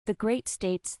The Great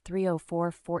States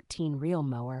 304-14 Reel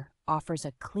Mower offers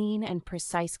a clean and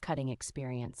precise cutting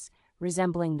experience,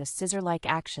 resembling the scissor-like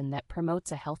action that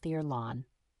promotes a healthier lawn.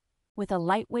 With a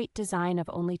lightweight design of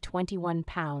only 21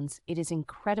 pounds, it is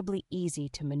incredibly easy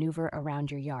to maneuver around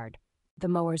your yard. The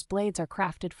mower's blades are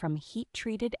crafted from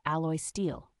heat-treated alloy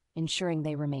steel, ensuring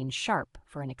they remain sharp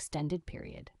for an extended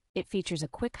period. It features a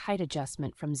quick height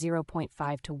adjustment from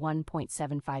 0.5 to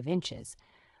 1.75 inches,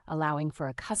 allowing for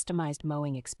a customized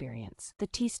mowing experience. The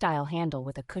T-style handle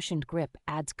with a cushioned grip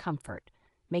adds comfort,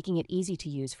 making it easy to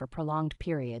use for prolonged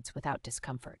periods without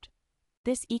discomfort.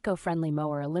 This eco-friendly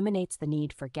mower eliminates the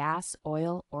need for gas,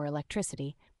 oil, or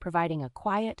electricity, providing a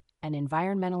quiet and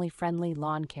environmentally friendly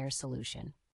lawn care solution.